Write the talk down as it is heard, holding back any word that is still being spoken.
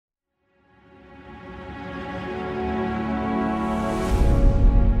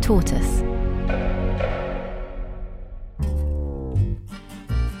Tortoise.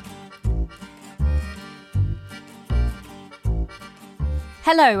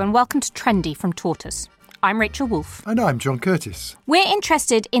 Hello and welcome to Trendy from Tortoise. I'm Rachel Wolfe. And I'm John Curtis. We're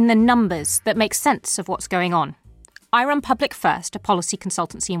interested in the numbers that make sense of what's going on. I run Public First, a policy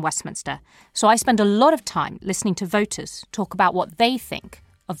consultancy in Westminster, so I spend a lot of time listening to voters talk about what they think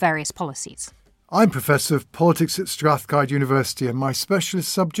of various policies. I'm Professor of Politics at Strathclyde University and my specialist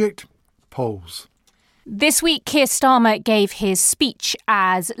subject, polls. This week, Keir Starmer gave his speech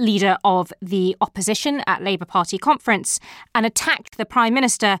as leader of the opposition at Labour Party conference and attacked the Prime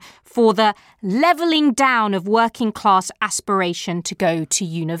Minister for the levelling down of working class aspiration to go to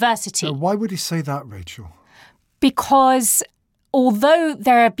university. Now, why would he say that, Rachel? Because although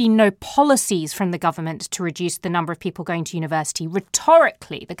there have been no policies from the government to reduce the number of people going to university,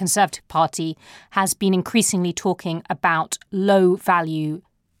 rhetorically, the Conservative Party has been increasingly talking about low-value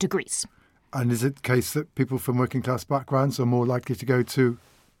degrees. And is it the case that people from working class backgrounds are more likely to go to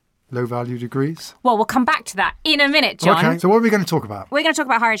low-value degrees? Well, we'll come back to that in a minute, John. OK, so what are we going to talk about? We're going to talk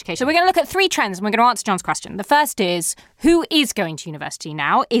about higher education. So we're going to look at three trends and we're going to answer John's question. The first is, who is going to university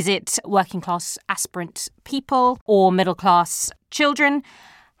now? Is it working class aspirant people or middle class children?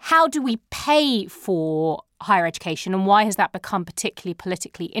 How do we pay for higher education and why has that become particularly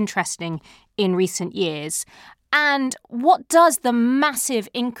politically interesting in recent years? And what does the massive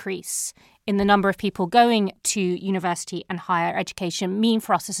increase in the number of people going to university and higher education mean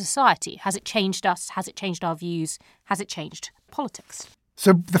for us as a society? Has it changed us? Has it changed our views? Has it changed politics?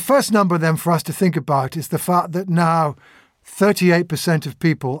 So the first number then for us to think about is the fact that now 38% of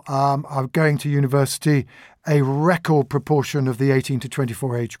people are going to university, a record proportion of the 18 to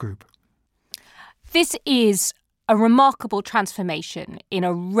 24 age group. This is a remarkable transformation in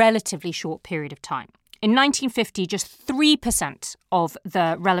a relatively short period of time. In 1950, just 3% of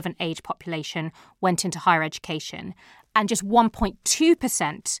the relevant age population went into higher education and just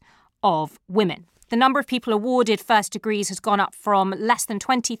 1.2% of women. The number of people awarded first degrees has gone up from less than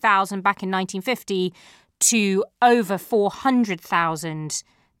 20,000 back in 1950 to over 400,000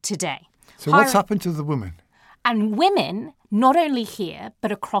 today. So what's happened to the women? And women, not only here,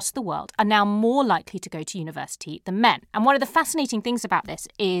 but across the world, are now more likely to go to university than men. And one of the fascinating things about this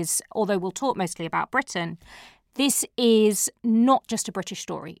is, although we'll talk mostly about Britain, this is not just a British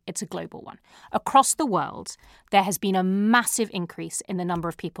story, it's a global one. Across the world, there has been a massive increase in the number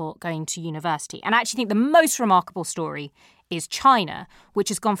of people going to university. And I actually think the most remarkable story is China, which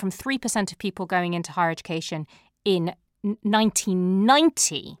has gone from 3% of people going into higher education in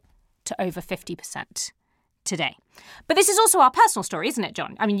 1990 to over 50%. Today. But this is also our personal story, isn't it,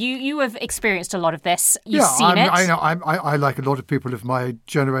 John? I mean, you have experienced a lot of this. You've seen it. I like a lot of people of my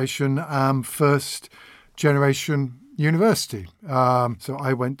generation, first generation university. So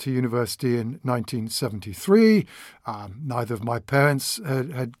I went to university in 1973. Neither of my parents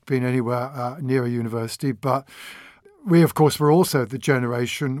had been anywhere near a university, but we, of course, were also the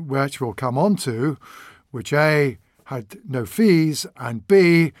generation which we'll come on to, which A, had no fees, and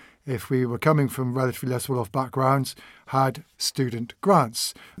B, if we were coming from relatively less well-off backgrounds, had student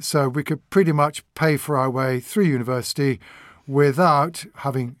grants. So we could pretty much pay for our way through university without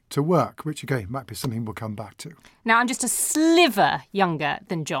having to work, which, again, might be something we'll come back to. Now, I'm just a sliver younger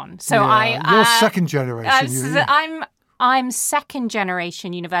than John. So You're second generation. I'm second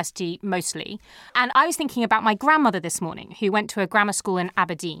generation university mostly. And I was thinking about my grandmother this morning, who went to a grammar school in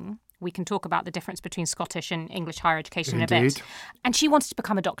Aberdeen. We can talk about the difference between Scottish and English higher education Indeed. in a bit. And she wanted to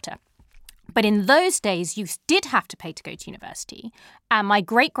become a doctor. But in those days, you did have to pay to go to university. And my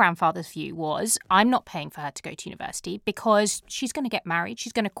great-grandfather's view was, I'm not paying for her to go to university because she's going to get married.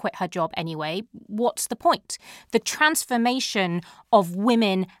 She's going to quit her job anyway. What's the point? The transformation of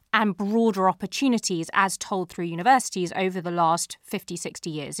women and broader opportunities as told through universities over the last 50, 60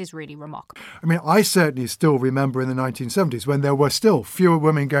 years is really remarkable. I mean, I certainly still remember in the 1970s when there were still fewer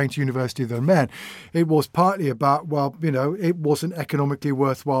women going to university than men. It was partly about, it wasn't economically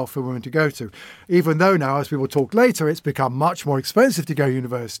worthwhile for women to go to. Even though now, as we will talk later, it's become much more expensive to go to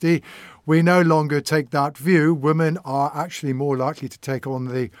university, we no longer take that view. Women are actually more likely to take on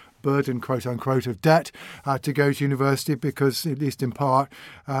the burden, quote unquote, of debt to go to university because, at least in part,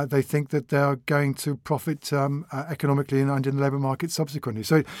 they think that they're going to profit economically and in the labour market subsequently.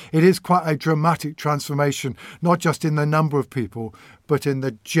 So it is quite a dramatic transformation, not just in the number of people, but in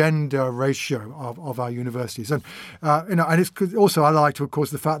the gender ratio of our universities. And, and it's also, I like to, of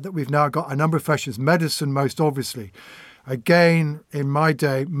course, the fact that we've now got a number of professions, medicine most obviously. Again, in my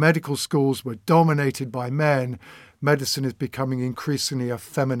day, medical schools were dominated by men medicine is becoming increasingly a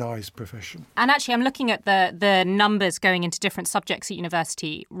feminised profession. And actually, I'm looking at the numbers going into different subjects at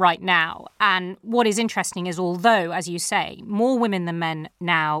university right now. And what is interesting is, although, as you say, more women than men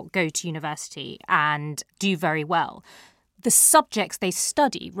now go to university and do very well, the subjects they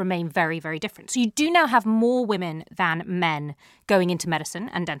study remain very, very different. So you do now have more women than men going into medicine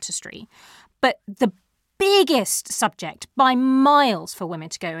and dentistry. But the biggest subject by miles for women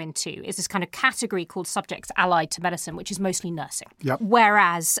to go into is this kind of category called subjects allied to medicine, which is mostly nursing. Yep.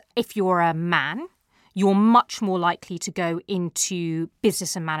 Whereas if you're a man, you're much more likely to go into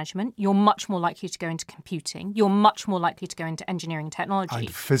business and management. You're much more likely to go into computing. You're much more likely to go into engineering and technology.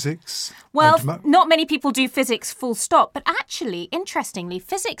 And physics. Well, not many people do physics full stop. But actually, interestingly,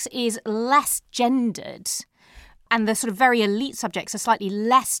 physics is less gendered. And the sort of very elite subjects are slightly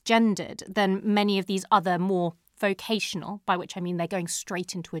less gendered than many of these other more vocational, by which I mean they're going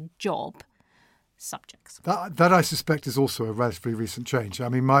straight into a job, subjects. That I suspect is also a relatively recent change. I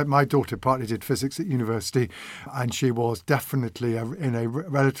mean, my daughter partly did physics at university, and she was definitely in a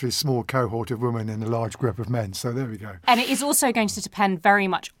relatively small cohort of women in a large group of men. So there we go. And it is also going to depend very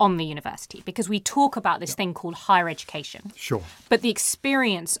much on the university, because we talk about this thing called higher education. Sure. But the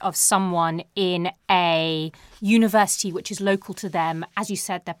experience of someone in a university which is local to them, as you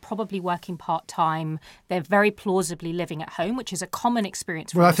said, they're probably working part-time, they're very plausibly living at home, which is a common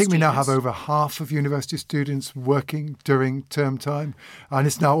experience for Well, I most think students. we now have over half of university students working during term time, and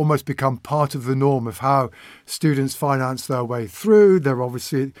it's now almost become part of the norm of how students finance their way through. They're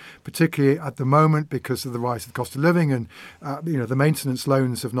obviously, particularly at the moment, because of the rise of the cost of living and the maintenance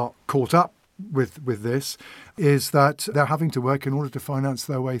loans have not caught up with this, is that they're having to work in order to finance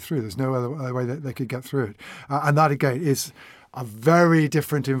their way through. There's no other way that they could get through it. And that, again, is a very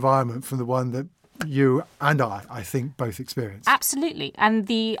different environment from the one that you and I think, both experience. Absolutely. And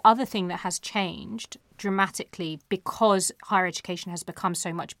the other thing that has changed dramatically because higher education has become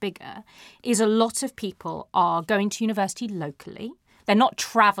so much bigger is a lot of people are going to university locally. They're not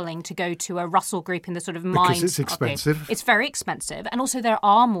travelling to go to a Russell Group in the sort of mind. Because it's expensive. Okay, it's very expensive. And also there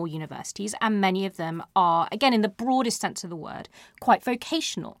are more universities, and many of them are, again, in the broadest sense of the word, quite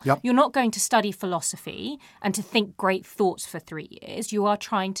vocational. Yep. You're not going to study philosophy and to think great thoughts for 3 years. You are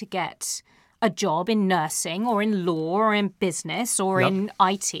trying to get a job in nursing or in law or in business or in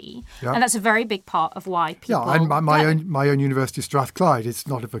IT. Yep. And that's a very big part of why people... Yeah, and my own university, Strathclyde, it's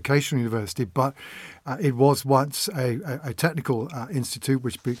not a vocational university, but it was once a technical institute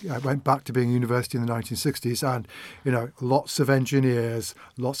which went back to being a university in the 1960s, and, lots of engineers,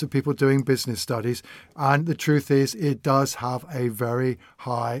 lots of people doing business studies. And the truth is it does have a very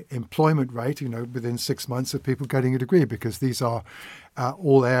high employment rate, within 6 months of people getting a degree, because these are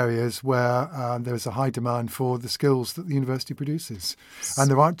all areas where there's a high demand for the skills that the university produces. And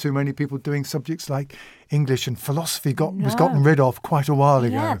there aren't too many people doing subjects like English and philosophy was gotten rid of quite a while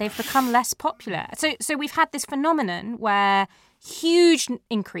ago. Yeah, they've become less popular. So we've had this phenomenon where huge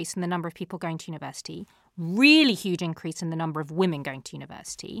increase in the number of people going to university, really huge increase in the number of women going to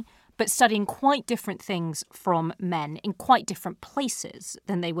university, but studying quite different things from men in quite different places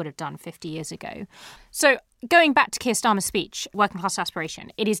than they would have done 50 years ago. So going back to Keir Starmer's speech, Working Class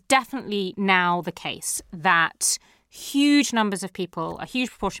Aspiration, it is definitely now the case that huge numbers of people, a huge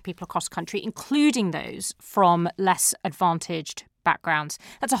proportion of people across the country, including those from less advantaged backgrounds.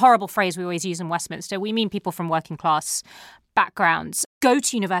 That's a horrible phrase we always use in Westminster. We mean people from working class backgrounds go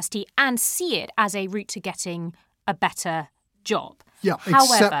to university and see it as a route to getting a better job. Yeah,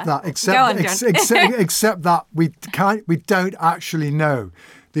 However, except that we don't actually know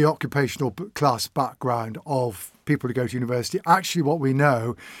the occupational class background of people who go to university. Actually, what we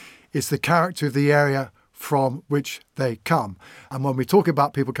know is the character of the area from which they come. And when we talk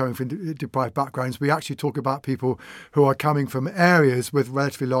about people coming from deprived backgrounds, we actually talk about people who are coming from areas with a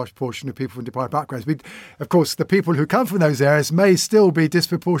relatively large portion of people from deprived backgrounds. Of course, the people who come from those areas may still be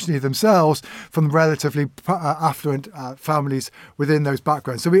disproportionately themselves from relatively affluent families within those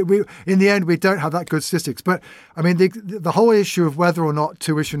backgrounds. So we in the end, we don't have that good statistics. But I mean, the whole issue of whether or not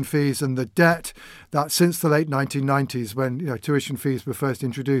tuition fees and the debt that since the late 1990s, when tuition fees were first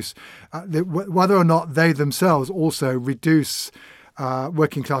introduced, whether or not they themselves also reduce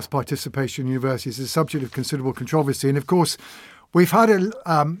working class participation in universities is a subject of considerable controversy. And of course, we've had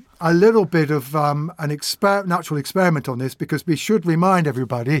a little bit of an natural experiment on this, because we should remind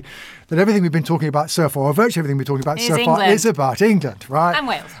everybody that everything we've been talking about so far, or virtually everything we've been talking about so far, is about England, right? And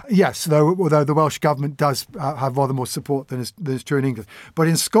Wales. Yes, although the Welsh government does have rather more support than is true in England. But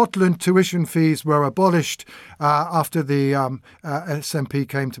in Scotland, tuition fees were abolished after the SNP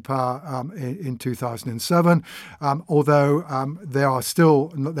came to power in 2007. Although there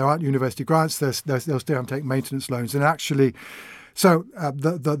aren't university grants, they'll still have to take maintenance loans, and actually. So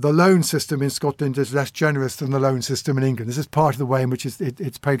the loan system in Scotland is less generous than the loan system in England. This is part of the way in which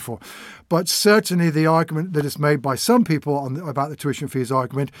it's paid for. But certainly the argument that is made by some people about the tuition fees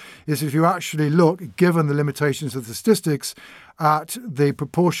argument is, if you actually look, given the limitations of the statistics, at the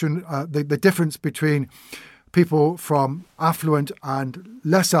proportion, the difference between people from affluent and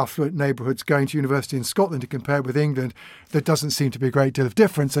less affluent neighbourhoods going to university in Scotland to compare with England, there doesn't seem to be a great deal of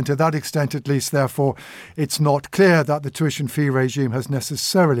difference. And to that extent, at least, therefore, it's not clear that the tuition fee regime has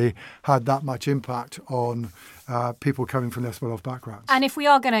necessarily had that much impact on people coming from less well-off backgrounds. And if we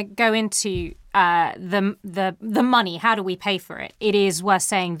are going to go into the money, how do we pay for it? It is worth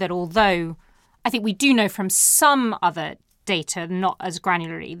saying that although I think we do know from some other data, not as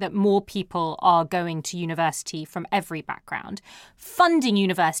granularly, that more people are going to university from every background. Funding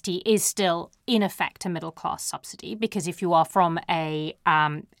university is still, in effect, a middle-class subsidy, because if you are from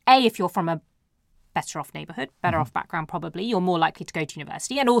if you're from a better-off neighbourhood, better-off background probably, you're more likely to go to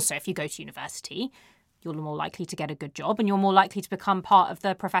university. And also, if you go to university, you're more likely to get a good job and you're more likely to become part of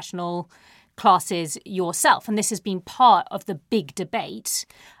the professional classes yourself. And this has been part of the big debate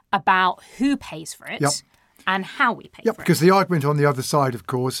about who pays for it. Yep. And how we pay for it. Because the argument on the other side, of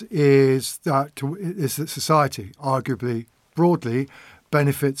course, is that society, arguably broadly,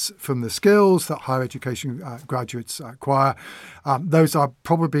 benefits from the skills that higher education graduates acquire. Those are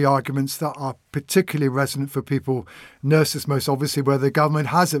probably arguments that are particularly resonant for people, nurses most obviously, where the government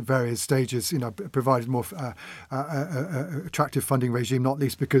has at various stages, provided more attractive funding regime, not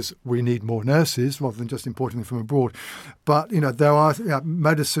least because we need more nurses rather than just importing them from abroad. But, there are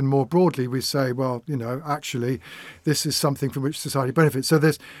medicine more broadly. We say, well, actually, this is something from which society benefits. So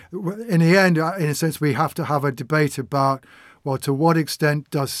in the end, in a sense, we have to have a debate about, well, to what extent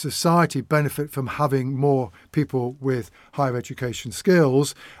does society benefit from having more people with higher education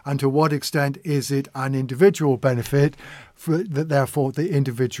skills, and to what extent is it an individual benefit that therefore the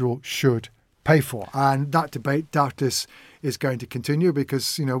individual should pay for? And that debate doubtless is going to continue,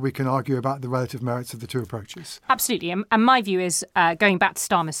 because, we can argue about the relative merits of the two approaches. Absolutely. And my view is, going back to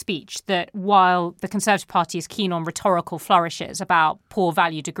Starmer's speech, that while the Conservative Party is keen on rhetorical flourishes about poor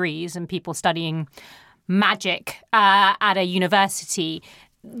value degrees and people studying magic at a university,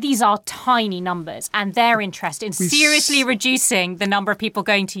 these are tiny numbers, and their interest in seriously reducing the number of people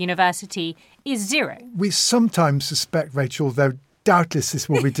going to university is zero. We sometimes suspect, Rachel, though doubtless this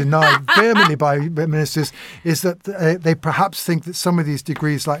will be denied vehemently by ministers, is that they perhaps think that some of these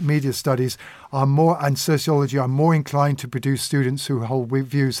degrees, like media studies and sociology, are more inclined to produce students who hold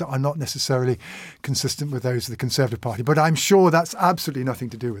views that are not necessarily consistent with those of the Conservative Party. But I'm sure that's absolutely nothing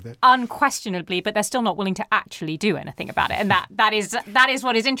to do with it. Unquestionably, but they're still not willing to actually do anything about it. And that is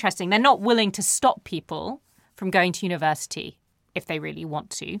what is interesting. They're not willing to stop people from going to university if they really want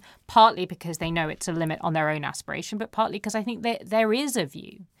to, partly because they know it's a limit on their own aspiration, but partly because I think there is a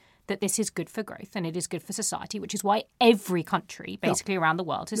view that this is good for growth and it is good for society, which is why every country basically around the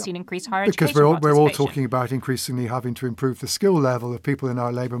world has seen increased higher education participation. Because we're all talking about increasingly having to improve the skill level of people in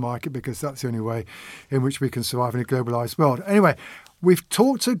our labour market, because that's the only way in which we can survive in a globalised world. Anyway, we've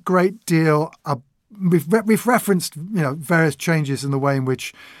talked a great deal We've referenced, various changes in the way in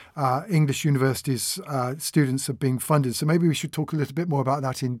which English universities students are being funded. So maybe we should talk a little bit more about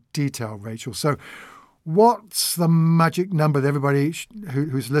that in detail, Rachel. So what's the magic number that everybody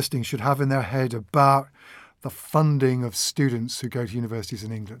who's listening should have in their head about the funding of students who go to universities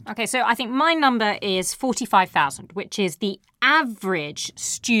in England? Okay, so I think my number is 45,000, which is the average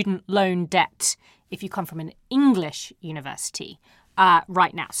student loan debt if you come from an English university.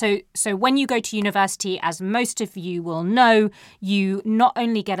 Right now. So when you go to university, as most of you will know, you not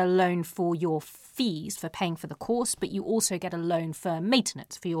only get a loan for your fees for paying for the course, but you also get a loan for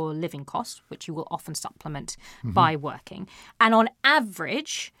maintenance for your living costs, which you will often supplement by working. And on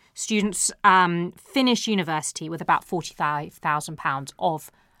average, students finish university with about £45,000 of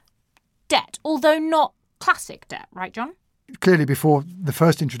debt, although not classic debt, right, John? Clearly, before the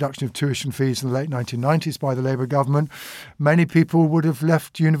first introduction of tuition fees in the late 1990s by the Labour government, many people would have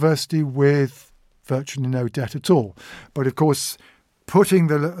left university with virtually no debt at all. But of course, putting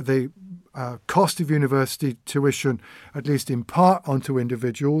the cost of university tuition, at least in part, onto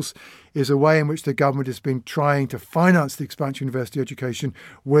individuals, is a way in which the government has been trying to finance the expansion of university education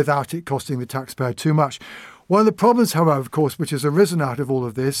without it costing the taxpayer too much. One of the problems, however, of course, which has arisen out of all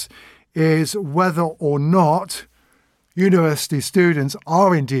of this is whether or not university students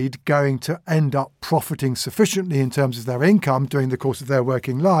are indeed going to end up profiting sufficiently in terms of their income during the course of their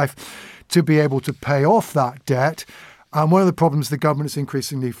working life to be able to pay off that debt. And one of the problems the government has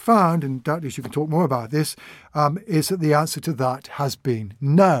increasingly found, and doubtless you can talk more about this, is that the answer to that has been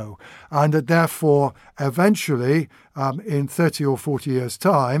no. And that therefore, eventually, in 30 or 40 years'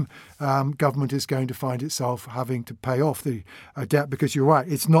 time, government is going to find itself having to pay off the debt, because you're right,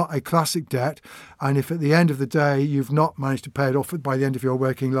 it's not a classic debt. And if at the end of the day you've not managed to pay it off by the end of your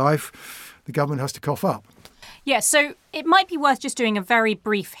working life, the government has to cough up. Yeah, so it might be worth just doing a very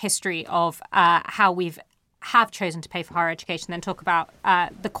brief history of how we've chosen to pay for higher education, then talk about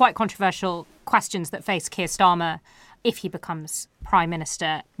the quite controversial questions that face Keir Starmer if he becomes Prime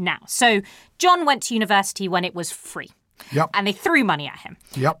Minister now. So John went to university when it was free. Yep. And they threw money at him.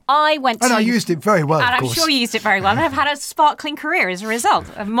 Yep. I used it very well, and of course. I'm sure you used it very well. And I've had a sparkling career as a result,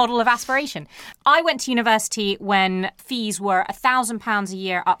 a model of aspiration. I went to university when fees were £1,000 a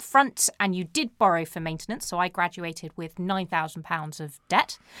year up front, and you did borrow for maintenance. So I graduated with £9,000 of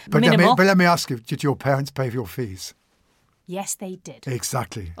debt. But minimal. let me ask you, did your parents pay for your fees? Yes, they did.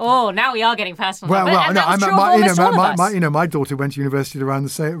 Exactly. Oh, now we are getting personal. Well, and that was true of almost all of us. My daughter went to university around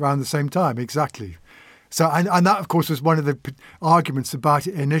the same time. Exactly. So, and that, of course, was one of the arguments about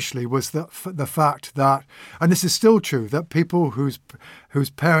it initially, was that the fact that, and this is still true, that people whose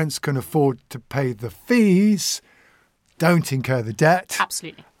parents can afford to pay the fees don't incur the debt.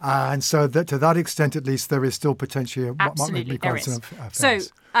 Absolutely. And so that to that extent, at least, there is still potentially absolutely there is. So,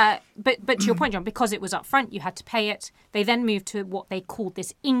 but to your point, John, because it was up front, you had to pay it. They then moved to what they called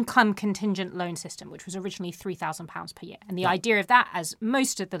this income contingent loan system, which was originally £3,000 per year. And the idea of that, as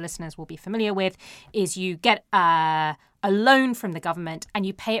most of the listeners will be familiar with, is you get a loan from the government and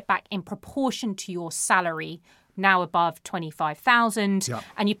you pay it back in proportion to your salary, now above $25,000,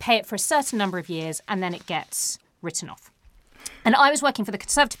 and you pay it for a certain number of years, and then it gets written off. And I was working for the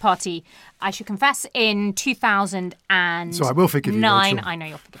Conservative Party, I should confess, in 2009. So I will forgive you, Rachel. I know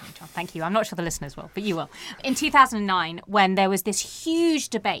you'll forgive me, John. Thank you. I'm not sure the listeners will, but you will. In 2009, when there was this huge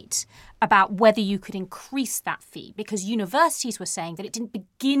debate about whether you could increase that fee, because universities were saying that it didn't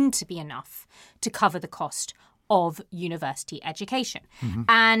begin to be enough to cover the cost of university education. Mm-hmm.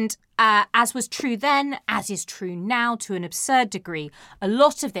 And as was true then, as is true now to an absurd degree, a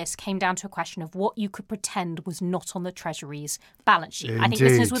lot of this came down to a question of what you could pretend was not on the Treasury's balance sheet. Indeed. I think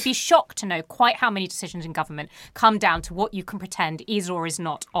listeners would be shocked to know quite how many decisions in government come down to what you can pretend is or is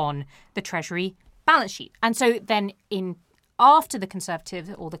not on the Treasury balance sheet. And so then after the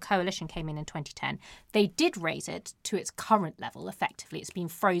Conservative or the coalition came in 2010, they did raise it to its current level, effectively. It's been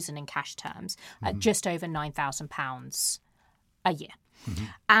frozen in cash terms at just over £9,000 a year. Mm-hmm.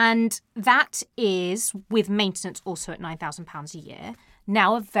 And that is, with maintenance also at £9,000 a year,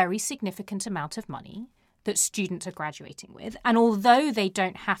 now a very significant amount of money that students are graduating with. And although they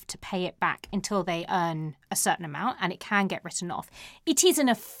don't have to pay it back until they earn a certain amount, and it can get written off, it is in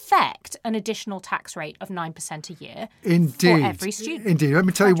effect an additional tax rate of 9% a year for every student. Indeed. Let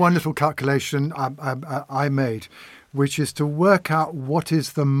me tell you one little calculation I made, which is to work out what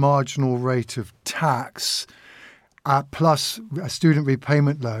is the marginal rate of tax plus a student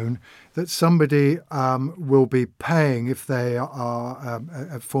repayment loan that somebody will be paying if they are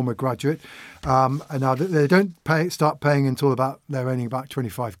a former graduate. And now they don't start paying until they're earning about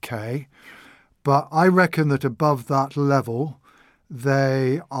 25k. But I reckon that above that level,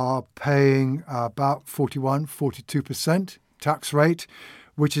 they are paying about 42% tax rate,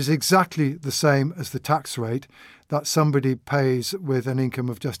 which is exactly the same as the tax rate that somebody pays with an income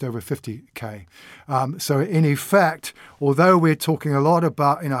of just over 50k. So in effect, although we're talking a lot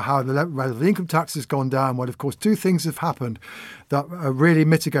about how the rate of income tax has gone down, well, of course, two things have happened that really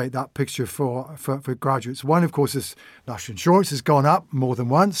mitigate that picture for graduates. One, of course, is national insurance has gone up more than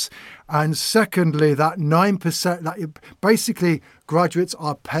once. And secondly, that 9%, that basically graduates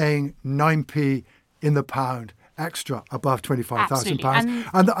are paying 9p in the pound extra above £25,000.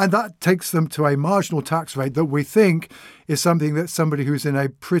 And that takes them to a marginal tax rate that we think is something that somebody who's in a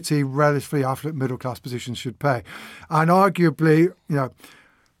pretty relatively affluent middle class position should pay. And arguably,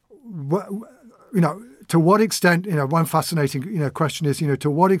 to what extent, one fascinating question is,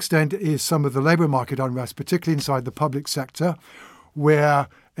 to what extent is some of the labour market unrest, particularly inside the public sector, where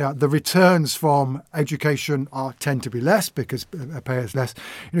the returns from education tend to be less because pay is less.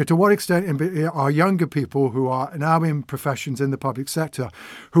 To what extent are younger people who are now in professions in the public sector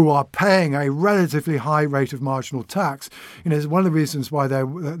who are paying a relatively high rate of marginal tax? One of the reasons why they're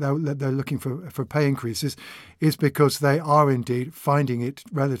looking for pay increases is because they are indeed finding it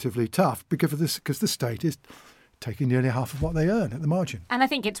relatively tough because the state is taking nearly half of what they earn at the margin. And I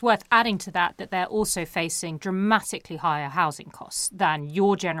think it's worth adding to that they're also facing dramatically higher housing costs than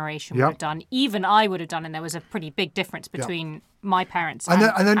your generation would have done. Even I would have done, and there was a pretty big difference between my parents and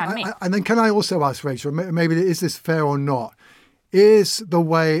me. And then can I also ask, Rachel, maybe is this fair or not? Is the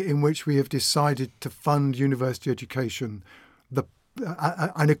way in which we have decided to fund university education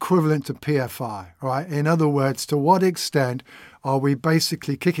an equivalent to PFI, right? In other words, to what extent are we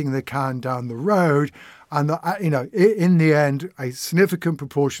basically kicking the can down the road? And, in the end, a significant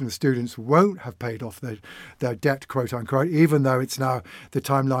proportion of students won't have paid off their debt, quote unquote, even though it's now the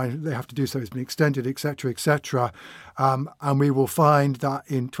timeline they have to do so has been extended, et cetera, et cetera. And we will find that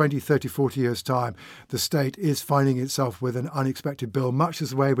in 20, 30, 40 years' time, the state is finding itself with an unexpected bill, much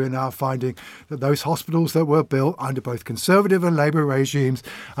as the way we're now finding that those hospitals that were built under both Conservative and Labour regimes,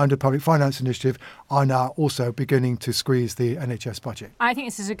 under Public Finance Initiative, are now also beginning to squeeze the NHS budget. I think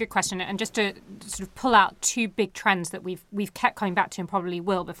this is a good question. And just to sort of pull out two big trends that we've kept coming back to and probably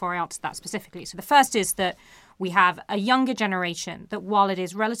will before I answer that specifically. So the first is that we have a younger generation that, while it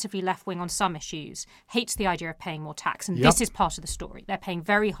is relatively left-wing on some issues, hates the idea of paying more tax. And this is part of the story. They're paying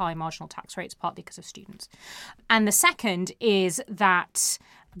very high marginal tax rates, partly because of students. And the second is that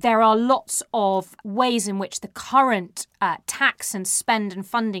there are lots of ways in which the current tax and spend and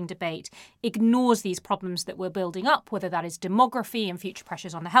funding debate ignores these problems that we're building up, whether that is demography and future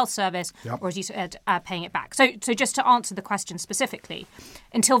pressures on the health service, or, as you said, paying it back. So just to answer the question specifically,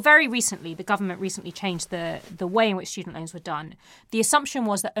 until very recently, the government recently changed the way in which student loans were done. The assumption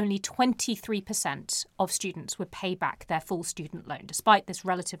was that only 23% of students would pay back their full student loan, despite this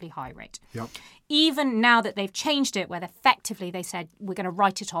relatively high rate. Even now that they've changed it, where effectively they said we're going to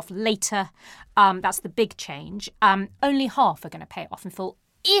write it off later, that's the big change, only half are going to pay it off in full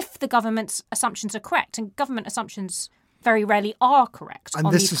if the government's assumptions are correct. And government assumptions very rarely are correct on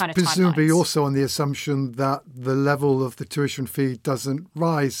these kind of timelines. And this is presumably also on the assumption that the level of the tuition fee doesn't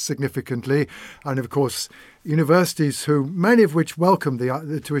rise significantly. And of course, universities, many of which welcome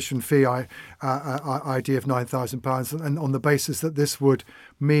the tuition fee idea of £9,000, and on the basis that this would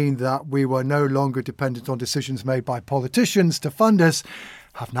mean that we were no longer dependent on decisions made by politicians to fund us,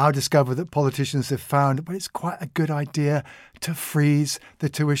 have now discovered that politicians have found, but it's quite a good idea to freeze the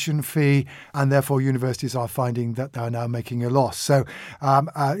tuition fee, and therefore universities are finding that they're now making a loss. So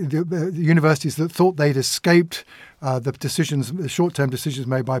the universities that thought they'd escaped the short-term decisions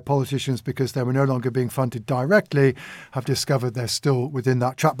made by politicians because they were no longer being funded directly have discovered they're still within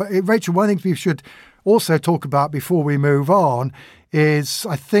that trap. But Rachel, one thing we should also talk about before we move on is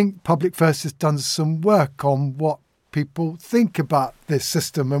I think Public First has done some work on what people think about this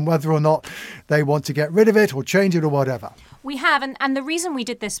system and whether or not they want to get rid of it or change it or whatever. We have, and the reason we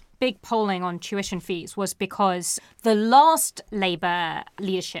did this big polling on tuition fees was because the last Labour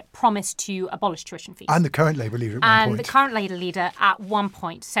leadership promised to abolish tuition fees. And the current Labour leader at one point. And the current Labour leader at one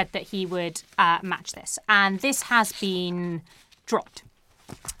point said that he would match this. And this has been dropped.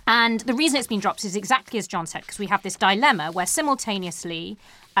 And the reason it's been dropped is exactly as John said, because we have this dilemma where simultaneously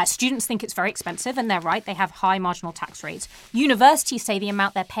students think it's very expensive, and they're right, they have high marginal tax rates. Universities say the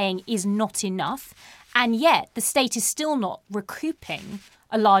amount they're paying is not enough, and yet the state is still not recouping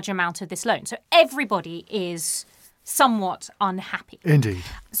a large amount of this loan. So everybody is somewhat unhappy. Indeed.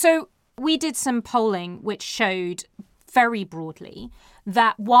 So we did some polling which showed very broadly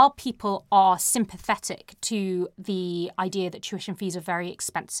that while people are sympathetic to the idea that tuition fees are very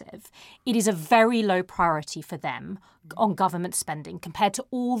expensive, it is a very low priority for them on government spending compared to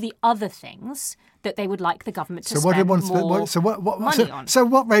all the other things that they would like the government to spend more money on. So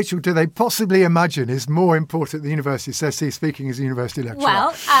what, Rachel, do they possibly imagine is more important at the university, says he speaking as a university lecturer?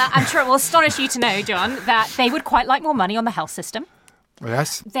 Well, I'm sure it will astonish you to know, John, that they would quite like more money on the health system.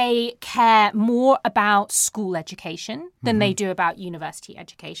 Yes. They care more about school education than they do about university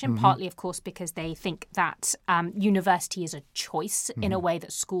education, partly, of course, because they think that university is a choice in a way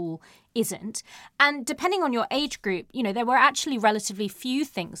that school isn't. And depending on your age group, there were actually relatively few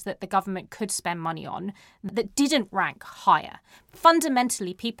things that the government could spend money on that didn't rank higher.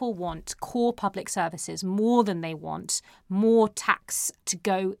 Fundamentally, people want core public services more than they want more tax to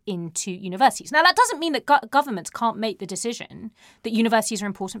go into universities. Now, that doesn't mean that governments can't make the decision that universities are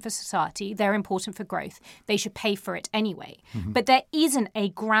important for society, they're important for growth, they should pay for it anyway. Mm-hmm. But there isn't a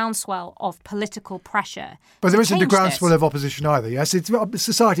groundswell of political pressure. But there isn't a groundswell of opposition either, yes?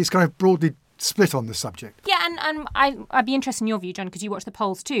 Society is kind of broadly split on the subject. Yeah, and I'd be interested in your view, John, because you watch the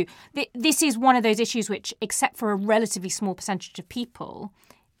polls too. This is one of those issues which, except for a relatively small percentage of people,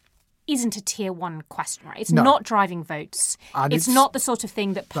 isn't a tier one question, right? It's not driving votes. It's not the sort of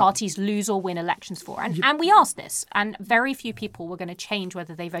thing that parties lose or win elections for. And we asked this, and very few people were going to change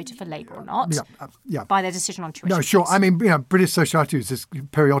whether they voted for Labour or not by their decision on tuition fees. No, sure. Fees. I mean, British Social Attitudes has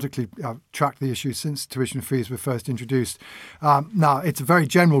periodically tracked the issue since tuition fees were first introduced. Now, it's a very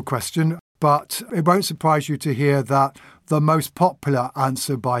general question, but it won't surprise you to hear that the most popular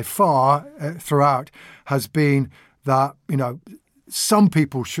answer by far throughout has been that, some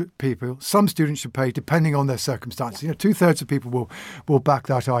students should pay depending on their circumstances. 2/3 of people will back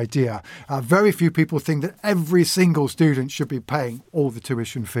that idea. Very few people think that every single student should be paying all the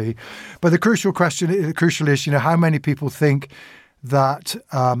tuition fee. But the crucial is, how many people think that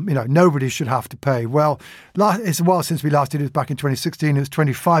nobody should have to pay. Well, it's a while since we last did it. Back in 2016, it was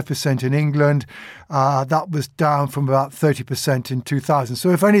 25% in England. That was down from about 30% in 2000. So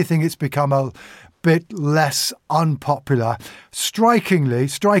if anything, it's become a bit less unpopular. Strikingly,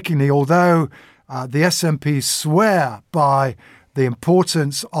 although the SNP swear by the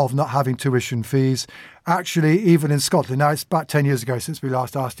importance of not having tuition fees, actually, even in Scotland, now it's about 10 years ago since we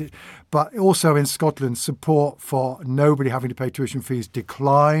last asked it, but also in Scotland, support for nobody having to pay tuition fees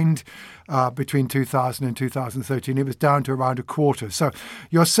declined between 2000 and 2013. It was down to around a quarter. So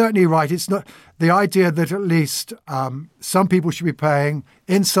you're certainly right. It's not the idea that at least some people should be paying,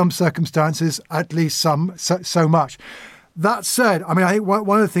 in some circumstances, at least so much. That said, I think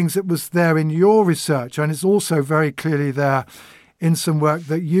one of the things that was there in your research, and it's also very clearly there in some work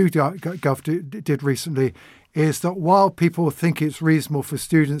that you, Gov, did recently, is that while people think it's reasonable for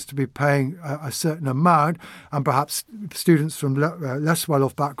students to be paying a certain amount, and perhaps students from less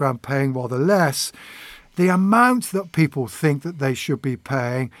well-off background paying rather less, the amount that people think that they should be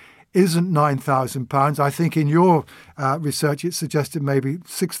paying isn't £9,000. I think in your research it suggested maybe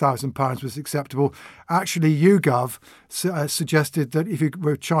 £6,000 was acceptable. Actually, YouGov suggested that if you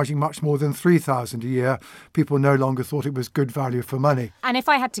were charging much more than £3,000 a year, people no longer thought it was good value for money. And if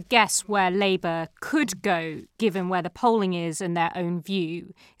I had to guess where Labour could go, given where the polling is and their own view,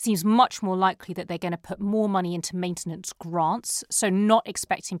 it seems much more likely that they're going to put more money into maintenance grants, so not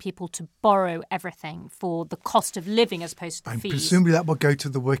expecting people to borrow everything for the cost of living as opposed to the fees. And presumably that will go to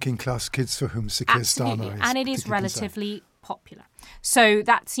the working class kids for whom Sir Keir Starmer is. And it is relatively popular. So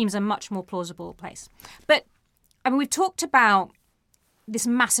that seems a much more plausible place. But we've talked about this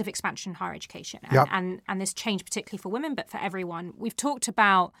massive expansion in higher education and this change particularly for women, but for everyone. We've talked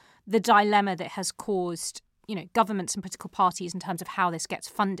about the dilemma that has caused governments and political parties in terms of how this gets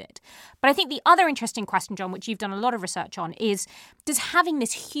funded. But I think the other interesting question, John, which you've done a lot of research on, is does having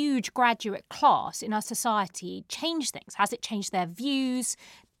this huge graduate class in our society change things? Has it changed their views?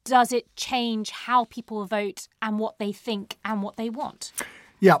 Does it change how people vote and what they think and what they want?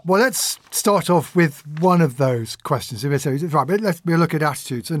 Yeah, well, let's start off with one of those questions. Right, but let's look at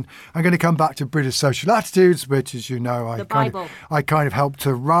attitudes. And I'm going to come back to British Social Attitudes, which, as you know, I kind of helped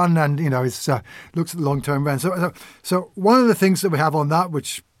to run and, looks at the long-term trends. So one of the things that we have on that,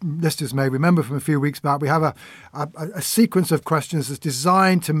 which listeners may remember from a few weeks back, we have a sequence of questions that's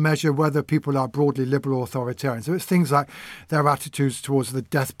designed to measure whether people are broadly liberal or authoritarian. So it's things like their attitudes towards the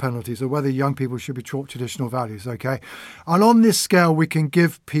death penalties or whether young people should be taught traditional values, okay? And on this scale, we can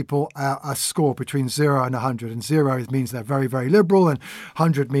give people a score between 0 and 100. And 0 means they're very, very liberal, and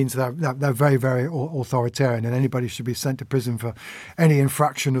 100 means they're very, very authoritarian, and anybody should be sent to prison for any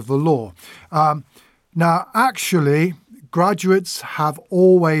infraction of the law. Now, actually, graduates have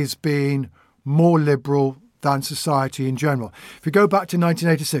always been more liberal than society in general. If you go back to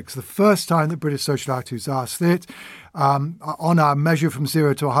 1986, the first time that British Social Attitudes asked it, on our measure from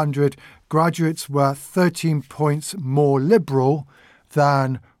 0 to 100, graduates were 13 points more liberal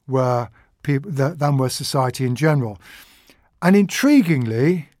than were society in general. And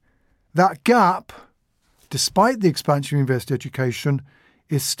intriguingly, that gap, despite the expansion of university education,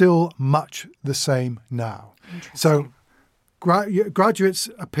 is still much the same now. So graduates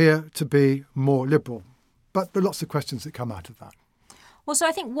appear to be more liberal, but there are lots of questions that come out of that. Well, so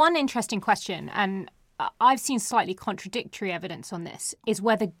I think one interesting question, and I've seen slightly contradictory evidence on this, is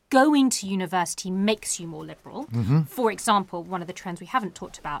whether going to university makes you more liberal. For example, one of the trends we haven't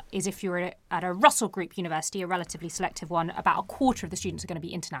talked about is if you're at a Russell Group university, a relatively selective one, about a quarter of the students are going to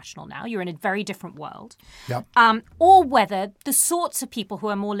be international now. You're in a very different world. Yep. Or whether the sorts of people who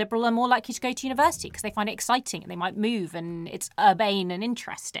are more liberal are more likely to go to university because they find it exciting and they might move and it's urbane and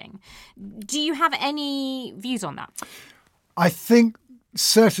interesting. Do you have any views on that? I think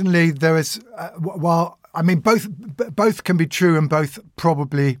certainly there is, both can be true and both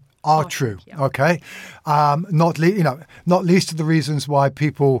probably are true. Yeah. Okay, not least of the reasons why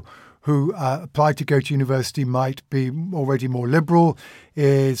people who apply to go to university might be already more liberal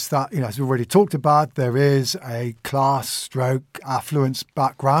is that, as we already talked about, there is a class/affluence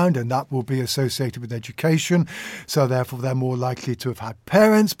background, and that will be associated with education. So therefore, they're more likely to have had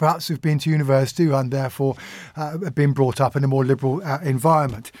parents, perhaps, who've been to university and therefore been brought up in a more liberal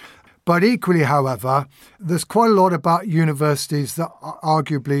environment. But equally, however, there's quite a lot about universities that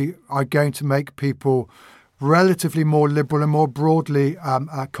arguably are going to make people relatively more liberal and more broadly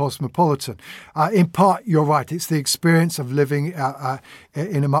cosmopolitan. In part, you're right. It's the experience of living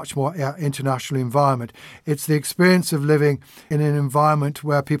in a much more international environment. It's the experience of living in an environment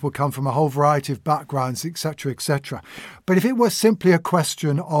where people come from a whole variety of backgrounds, etc., etc. But if it was simply a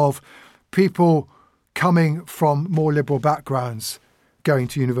question of people coming from more liberal backgrounds going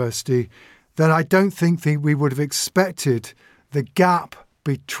to university, then I don't think we would have expected the gap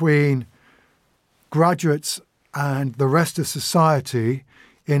between graduates and the rest of society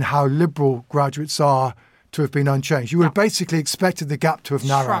in how liberal graduates are to have been unchanged. You would have basically expected the gap to have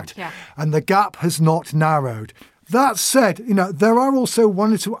narrowed. And the gap has not narrowed. That said, there are also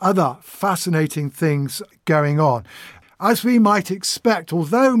one or two other fascinating things going on. As we might expect,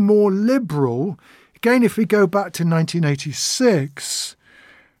 although more liberal, again, if we go back to 1986,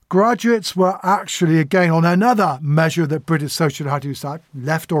 graduates were actually, again, on another measure that British social had to decide,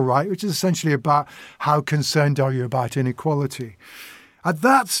 left or right, which is essentially about how concerned are you about inequality. At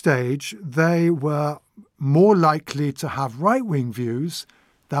that stage, they were more likely to have right-wing views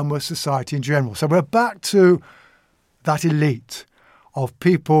than was society in general. So we're back to that elite of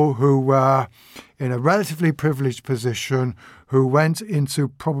people who were in a relatively privileged position, who went into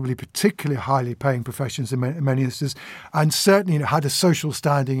probably particularly highly paying professions in many instances, and certainly had a social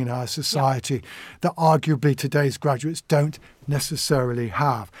standing in our society that arguably today's graduates don't necessarily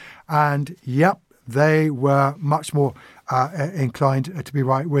have. And they were much more inclined to be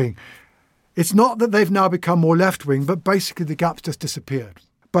right-wing. It's not that they've now become more left-wing, but basically the gap's just disappeared.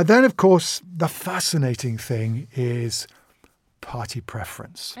 But then, of course, the fascinating thing is party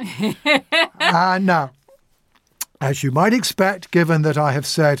preference. And now, as you might expect, given that I have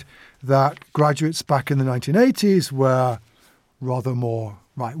said that graduates back in the 1980s were rather more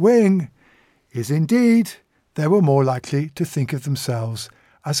right-wing, is indeed they were more likely to think of themselves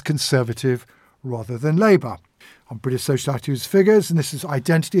as conservative rather than Labour. On British Social Attitudes figures, and this is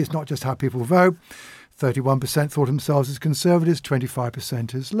identity, it's not just how people vote, 31% thought of themselves as Conservatives,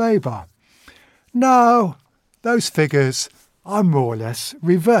 25% as Labour. Now, those figures are more or less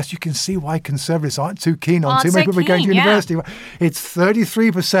reversed. You can see why Conservatives aren't too keen on too many people going to university. It's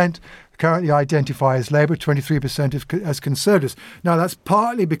 33% currently identify as Labour, 23% as Conservatives. Now, that's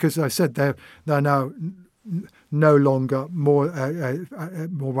partly because, as I said, they're now no longer more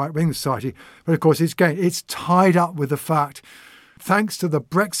right-wing society. But, of course, it's tied up with the fact, thanks to the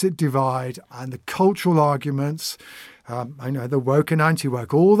Brexit divide and the cultural arguments, the woke and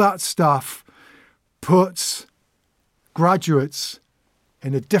anti-woke, all that stuff puts graduates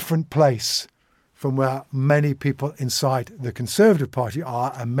in a different place from where many people inside the Conservative Party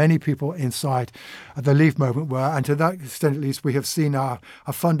are and many people inside the Leave movement were. And to that extent, at least, we have seen a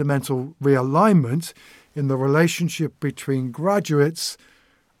fundamental realignment in the relationship between graduates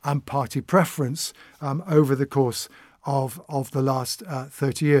and party preference over the course of the last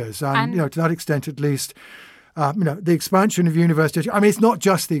 30 years. And to that extent, at least, the expansion of university, it's not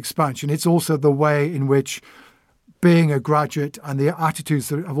just the expansion, it's also the way in which being a graduate and the attitudes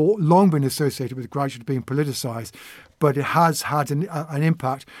that have long been associated with graduate being politicised, but it has had an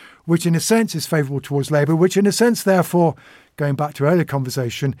impact, which in a sense is favourable towards Labour, which in a sense, therefore, going back to earlier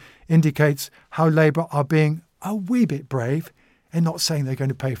conversation, indicates how Labour are being a wee bit brave in not saying they're going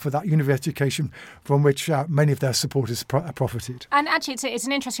to pay for that university education from which many of their supporters profited. And actually, it's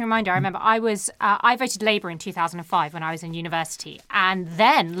an interesting reminder. I remember I voted Labour in 2005 when I was in university, and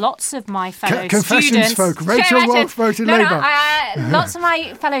then lots of my fellow students... folk. Rachel Welch voted Labour. Lots of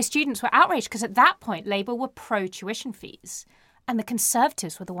my fellow students were outraged because at that point Labour were pro-tuition fees, and the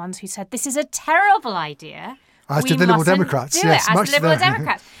Conservatives were the ones who said, this is a terrible idea. As did the Liberal Democrats. Yes, as the Liberal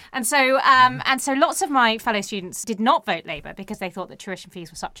Democrats. And so lots of my fellow students did not vote Labour because they thought that tuition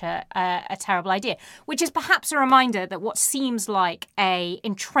fees were such a terrible idea, which is perhaps a reminder that what seems like a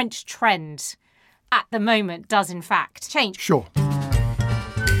entrenched trend at the moment does in fact change. Sure.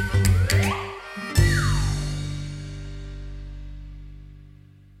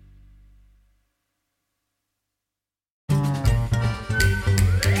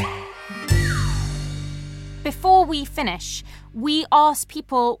 Before we finish, we asked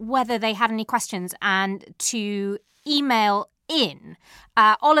people whether they had any questions and to email in.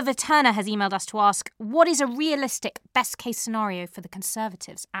 Oliver Turner has emailed us to ask, what is a realistic best case scenario for the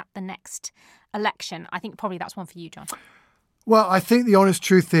Conservatives at the next election? I think probably that's one for you, John. Well, I think the honest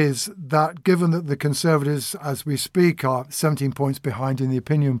truth is that given that the Conservatives, as we speak, are 17 points behind in the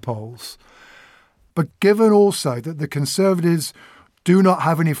opinion polls, but given also that the Conservatives do not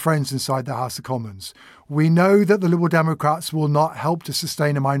have any friends inside the House of Commons, we know that the Liberal Democrats will not help to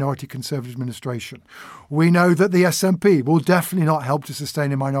sustain a minority Conservative administration. We know that the SNP will definitely not help to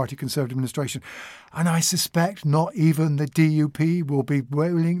sustain a minority Conservative administration. And I suspect not even the DUP will be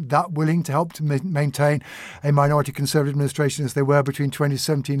willing to help to maintain a minority Conservative administration as they were between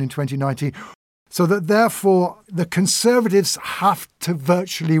 2017 and 2019. So that therefore the Conservatives have to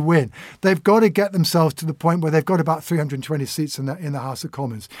virtually win. They've got to get themselves to the point where they've got about 320 seats in the House of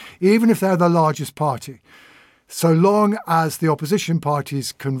Commons, even if they're the largest party. So long as the opposition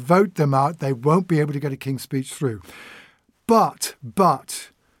parties can vote them out, they won't be able to get a King's Speech through. But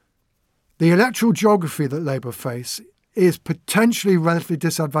the electoral geography that Labour face is potentially relatively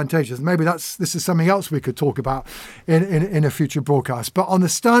disadvantageous. Maybe this is something else we could talk about in a future broadcast. But on the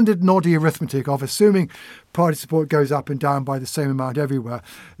standard noddy arithmetic of assuming party support goes up and down by the same amount everywhere,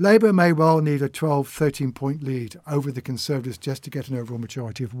 Labour may well need a 12, 13-point lead over the Conservatives just to get an overall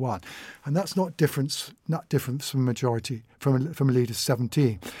majority of 1. And that's not different from a majority, from a lead of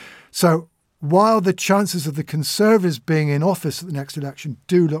 17. So while the chances of the Conservatives being in office at the next election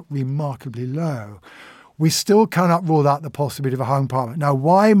do look remarkably low, we still cannot rule out the possibility of a hung parliament. Now,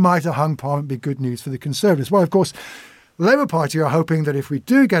 why might a hung parliament be good news for the Conservatives? Well, of course, the Labour Party are hoping that if we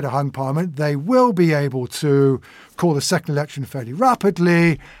do get a hung parliament, they will be able to call a second election fairly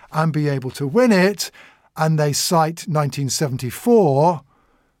rapidly and be able to win it. And they cite 1974,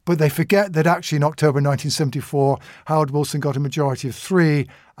 but they forget that actually in October 1974, Howard Wilson got a majority of 3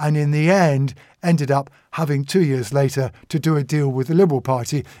 and in the end ended up having 2 years later to do a deal with the Liberal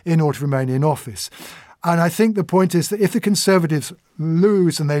Party in order to remain in office. And I think the point is that if the Conservatives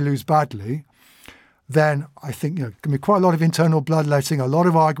lose and they lose badly, then I think there can be quite a lot of internal bloodletting, a lot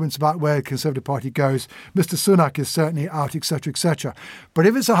of arguments about where the Conservative Party goes. Mr. Sunak is certainly out, etc., etc. But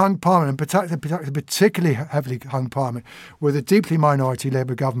if it's a hung parliament, particularly heavily hung parliament, with a deeply minority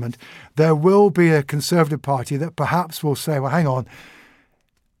Labour government, there will be a Conservative Party that perhaps will say, well, hang on,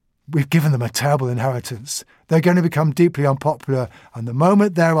 we've given them a terrible inheritance. They're going to become deeply unpopular. And the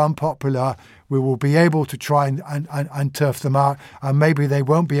moment they're unpopular, we will be able to try and turf them out. And maybe they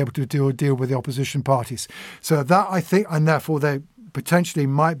won't be able to do a deal with the opposition parties. So that, I think, and therefore they potentially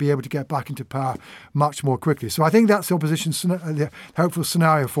might be able to get back into power much more quickly. So I think that's the hopeful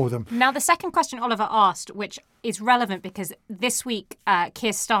scenario for them. Now, the second question Oliver asked, which is relevant because this week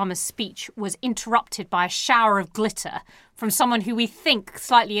Keir Starmer's speech was interrupted by a shower of glitter from someone who we think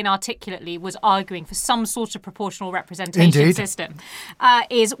slightly inarticulately was arguing for some sort of proportional representation system,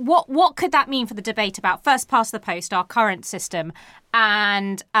 is what could that mean for the debate about first past the post, our current system,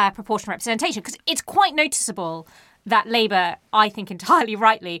 and proportional representation? Because it's quite noticeable that Labour, I think entirely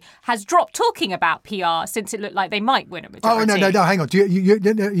rightly, has dropped talking about PR since it looked like they might win a majority. Oh, no, hang on.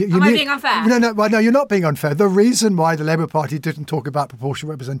 Am I being unfair? No, you're not being unfair. The reason why the Labour Party didn't talk about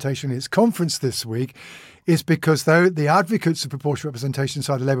proportional representation in its conference this week is because the advocates of proportional representation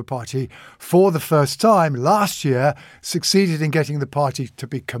inside the Labour Party, for the first time last year, succeeded in getting the party to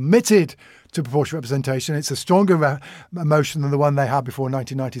be committed to proportional representation. It's a stronger motion than the one they had before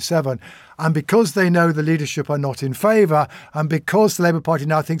 1997. And because they know the leadership are not in favour, and because the Labour Party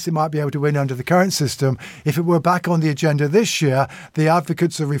now thinks it might be able to win under the current system, if it were back on the agenda this year, the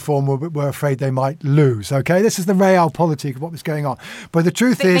advocates of reform were afraid they might lose. OK, this is the realpolitik of what was going on. But the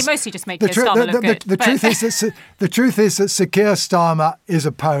truth is, they mostly just made Keir Starmer look good. The truth is that Sir Keir Starmer is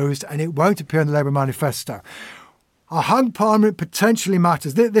opposed, and it won't appear in the Labour manifesto. A hung parliament potentially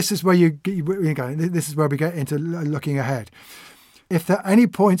matters. This is where this is where we get into looking ahead. If at any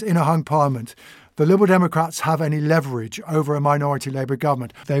point in a hung parliament the Liberal Democrats have any leverage over a minority Labour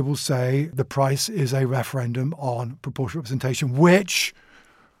government, they will say the price is a referendum on proportional representation, which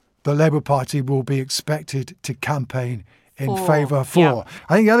the Labour Party will be expected to campaign in favour for. Yeah.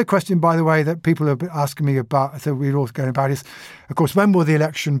 I think the other question, by the way, that people are asking me about, that we're all going about is, of course, when will the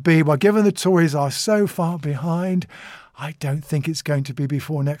election be? Well, given the Tories are so far behind, I don't think it's going to be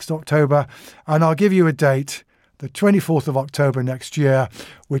before next October. And I'll give you a date, the 24th of October next year,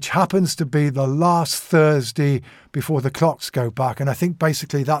 which happens to be the last Thursday before the clocks go back. And I think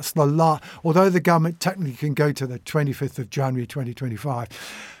basically that's the last, although the government technically can go to the 25th of January 2025,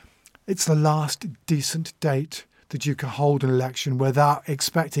 it's the last decent date that you can hold an election without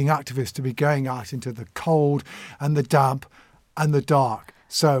expecting activists to be going out into the cold and the damp and the dark.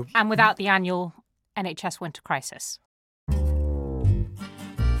 And without the annual NHS winter crisis.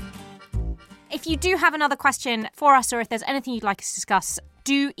 If you do have another question for us, or if there's anything you'd like us to discuss,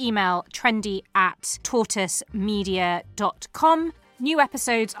 do email trendy@tortoisemedia.com. New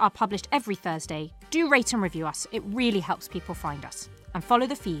episodes are published every Thursday. Do rate and review us. It really helps people find us. And follow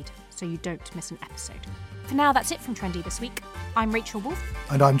the feed so you don't miss an episode. For now, that's it from Trendy this week. I'm Rachel Wolf.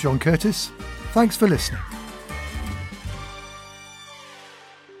 And I'm John Curtis. Thanks for listening.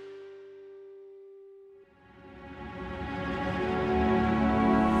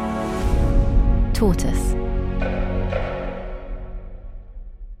 Tortoise.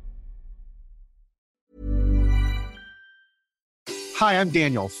 Hi, I'm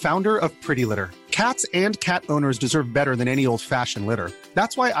Daniel, founder of Pretty Litter. Cats and cat owners deserve better than any old-fashioned litter.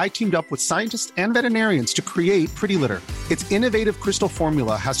 That's why I teamed up with scientists and veterinarians to create Pretty Litter. Its innovative crystal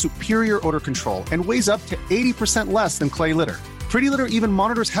formula has superior odor control and weighs up to 80% less than clay litter. Pretty Litter even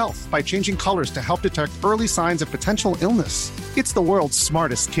monitors health by changing colors to help detect early signs of potential illness. It's the world's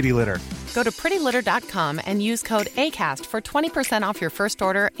smartest kitty litter. Go to prettylitter.com and use code ACAST for 20% off your first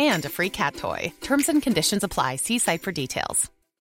order and a free cat toy. Terms and conditions apply. See site for details.